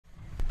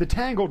The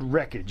tangled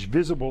wreckage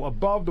visible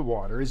above the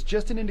water is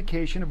just an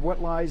indication of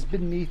what lies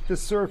beneath the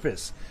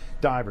surface.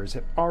 Divers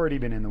have already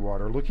been in the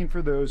water looking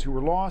for those who were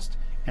lost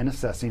and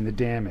assessing the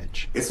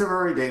damage. It's a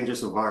very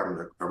dangerous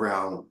environment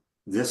around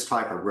this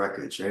type of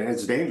wreckage, and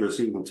it's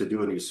dangerous even to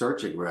do any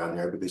searching around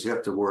there because you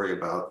have to worry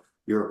about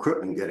your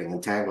equipment getting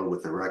entangled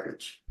with the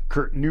wreckage.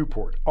 Kurt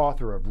Newport,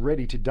 author of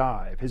Ready to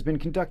Dive, has been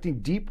conducting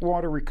deep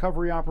water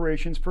recovery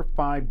operations for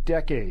 5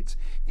 decades.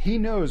 He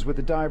knows what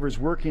the divers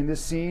working this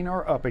scene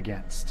are up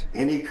against.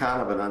 Any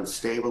kind of an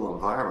unstable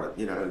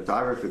environment, a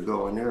diver could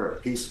go in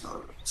there, a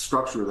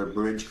structure of the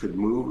bridge could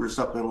move or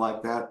something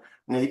like that.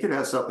 You could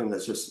have something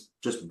that's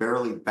just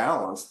barely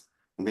balanced.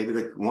 Maybe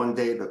one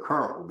day the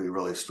current will be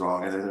really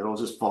strong and then it'll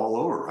just fall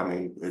over. I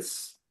mean,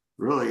 it's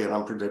really an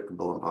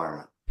unpredictable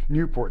environment.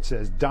 Newport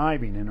says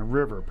diving in a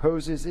river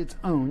poses its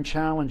own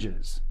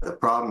challenges. The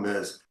problem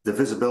is the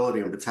visibility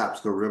of the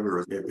Patapsco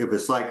River. If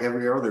it's like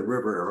every other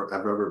river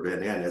I've ever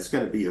been in, it's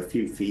going to be a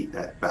few feet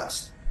at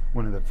best.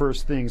 One of the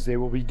first things they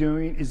will be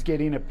doing is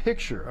getting a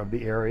picture of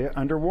the area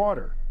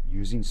underwater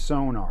using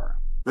sonar.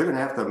 They're going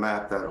to have to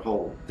map that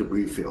whole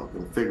debris field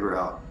and figure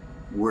out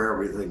where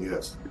everything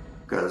is,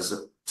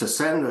 because to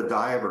send a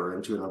diver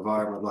into an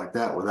environment like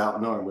that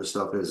without knowing where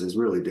stuff is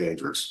really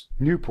dangerous.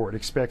 Newport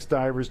expects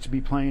divers to be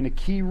playing a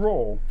key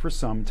role for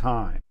some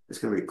time. It's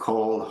going to be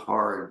cold,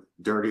 hard,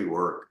 dirty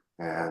work,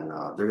 and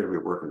they're going to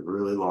be working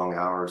really long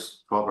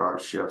hours, 12-hour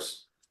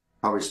shifts,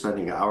 probably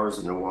spending hours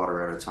in the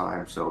water at a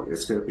time, so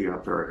it's going to be a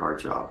very hard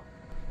job.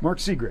 Mark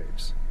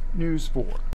Segraves, News 4.